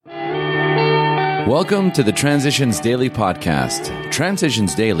Welcome to the Transitions Daily podcast.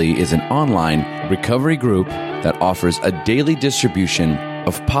 Transitions Daily is an online recovery group that offers a daily distribution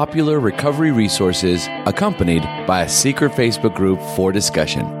of popular recovery resources accompanied by a secret Facebook group for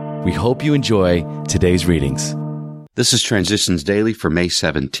discussion. We hope you enjoy today's readings. This is Transitions Daily for May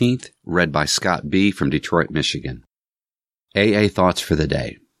 17th, read by Scott B. from Detroit, Michigan. AA Thoughts for the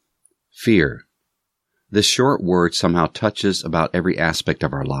Day. Fear. This short word somehow touches about every aspect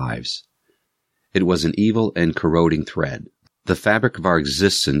of our lives. It was an evil and corroding thread. The fabric of our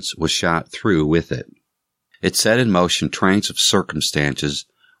existence was shot through with it. It set in motion trains of circumstances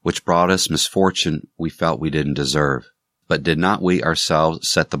which brought us misfortune we felt we didn't deserve. But did not we ourselves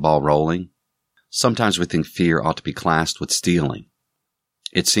set the ball rolling? Sometimes we think fear ought to be classed with stealing.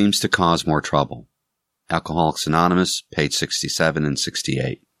 It seems to cause more trouble. Alcoholics Anonymous, page 67 and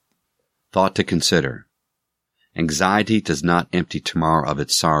 68. Thought to consider. Anxiety does not empty tomorrow of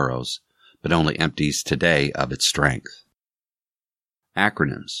its sorrows, but only empties today of its strength.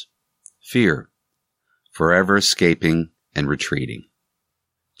 Acronyms. Fear. Forever escaping and retreating.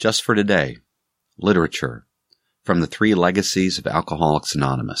 Just for today. Literature. From the Three Legacies of Alcoholics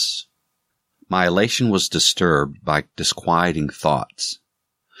Anonymous. My elation was disturbed by disquieting thoughts.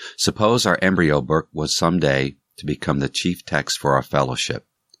 Suppose our embryo book was someday to become the chief text for our fellowship.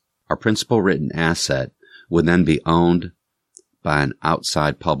 Our principal written asset would then be owned by an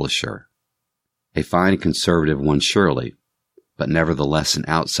outside publisher. A fine conservative one surely, but nevertheless an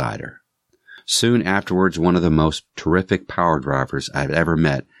outsider. Soon afterwards, one of the most terrific power drivers I had ever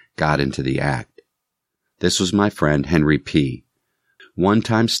met got into the act. This was my friend Henry P.,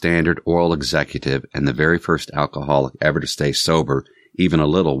 one-time Standard Oil executive and the very first alcoholic ever to stay sober even a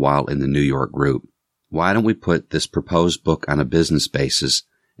little while in the New York group. Why don't we put this proposed book on a business basis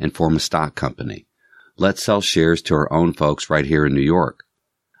and form a stock company? Let's sell shares to our own folks right here in New York.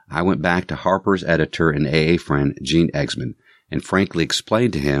 I went back to Harper's editor and AA friend Gene Exman and frankly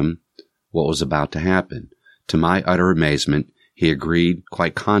explained to him what was about to happen. To my utter amazement, he agreed,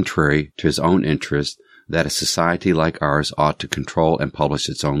 quite contrary to his own interest, that a society like ours ought to control and publish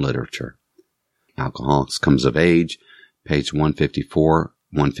its own literature. Alcoholics Comes of Age, page 154,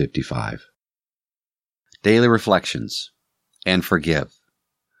 155. Daily Reflections. And forgive.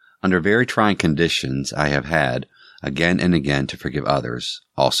 Under very trying conditions, I have had, again and again, to forgive others,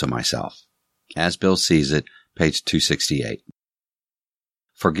 also myself. As Bill Sees It, page 268.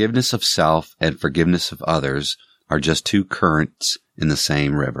 Forgiveness of self and forgiveness of others are just two currents in the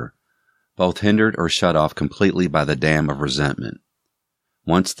same river, both hindered or shut off completely by the dam of resentment.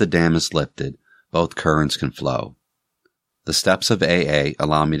 Once the dam is lifted, both currents can flow. The steps of AA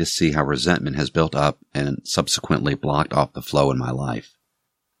allow me to see how resentment has built up and subsequently blocked off the flow in my life.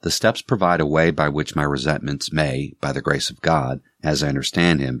 The steps provide a way by which my resentments may, by the grace of God, as I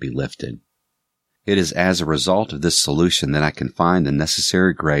understand Him, be lifted. It is as a result of this solution that I can find the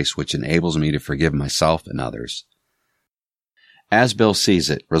necessary grace which enables me to forgive myself and others. As Bill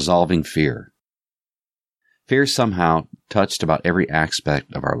Sees It, resolving fear. Fear somehow touched about every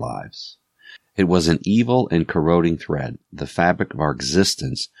aspect of our lives. It was an evil and corroding thread. The fabric of our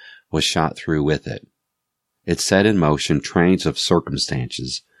existence was shot through with it. It set in motion trains of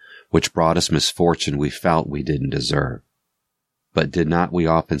circumstances which brought us misfortune we felt we didn't deserve. But did not we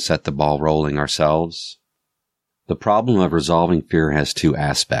often set the ball rolling ourselves? The problem of resolving fear has two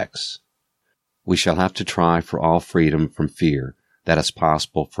aspects. We shall have to try for all freedom from fear that is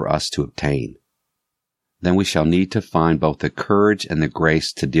possible for us to obtain. Then we shall need to find both the courage and the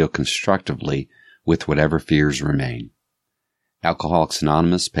grace to deal constructively with whatever fears remain. Alcoholics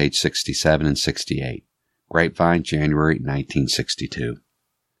Anonymous, page 67 and 68. Grapevine, January 1962.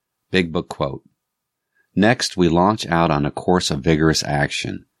 Big Book Quote. Next, we launch out on a course of vigorous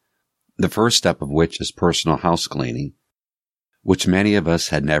action, the first step of which is personal house cleaning, which many of us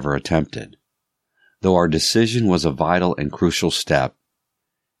had never attempted. Though our decision was a vital and crucial step,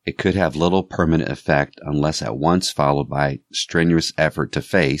 it could have little permanent effect unless at once followed by strenuous effort to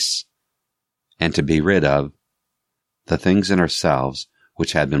face and to be rid of the things in ourselves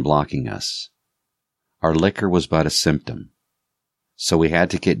which had been blocking us. Our liquor was but a symptom, so we had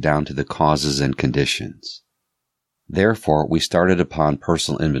to get down to the causes and conditions. Therefore, we started upon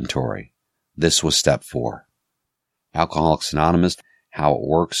personal inventory. This was step 4. Alcoholics Anonymous, How It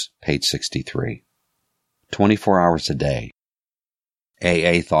Works, page 63. 24 hours a day.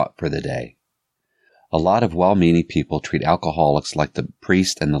 AA Thought for the Day. A lot of well-meaning people treat alcoholics like the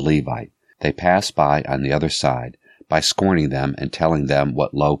priest and the Levite. They pass by on the other side by scorning them and telling them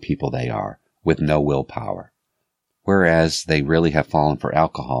what low people they are, with no willpower. Whereas they really have fallen for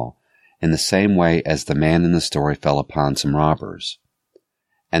alcohol in the same way as the man in the story fell upon some robbers.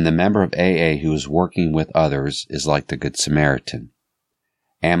 And the member of AA who is working with others is like the Good Samaritan.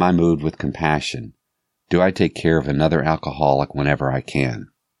 Am I moved with compassion? Do I take care of another alcoholic whenever I can?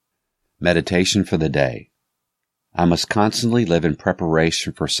 Meditation for the day. I must constantly live in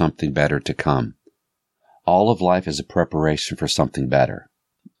preparation for something better to come. All of life is a preparation for something better.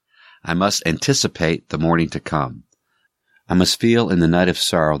 I must anticipate the morning to come. I must feel in the night of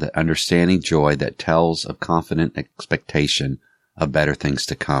sorrow that understanding joy that tells of confident expectation of better things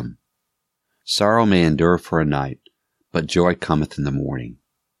to come. Sorrow may endure for a night, but joy cometh in the morning.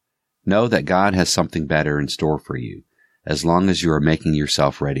 Know that God has something better in store for you, as long as you are making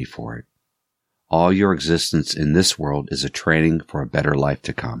yourself ready for it. All your existence in this world is a training for a better life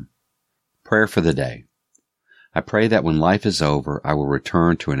to come. Prayer for the day. I pray that when life is over, I will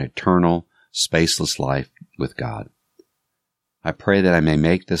return to an eternal, spaceless life with God. I pray that I may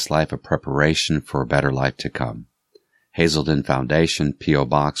make this life a preparation for a better life to come. Hazelden Foundation, P.O.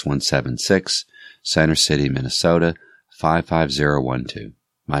 Box 176, Center City, Minnesota, 55012.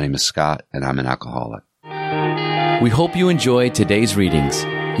 My name is Scott, and I'm an alcoholic. We hope you enjoyed today's readings.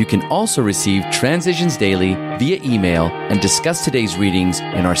 You can also receive Transitions Daily via email and discuss today's readings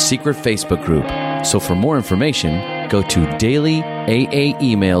in our secret Facebook group. So for more information, go to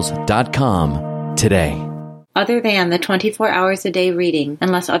dailyaaemails.com today. Other than the 24 hours a day reading,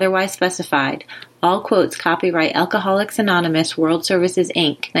 unless otherwise specified, all quotes copyright Alcoholics Anonymous World Services,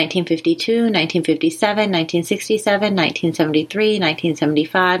 Inc., 1952, 1957, 1967, 1973,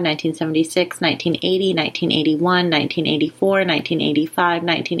 1975, 1976, 1980, 1981, 1984, 1985,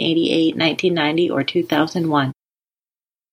 1988, 1990, or 2001.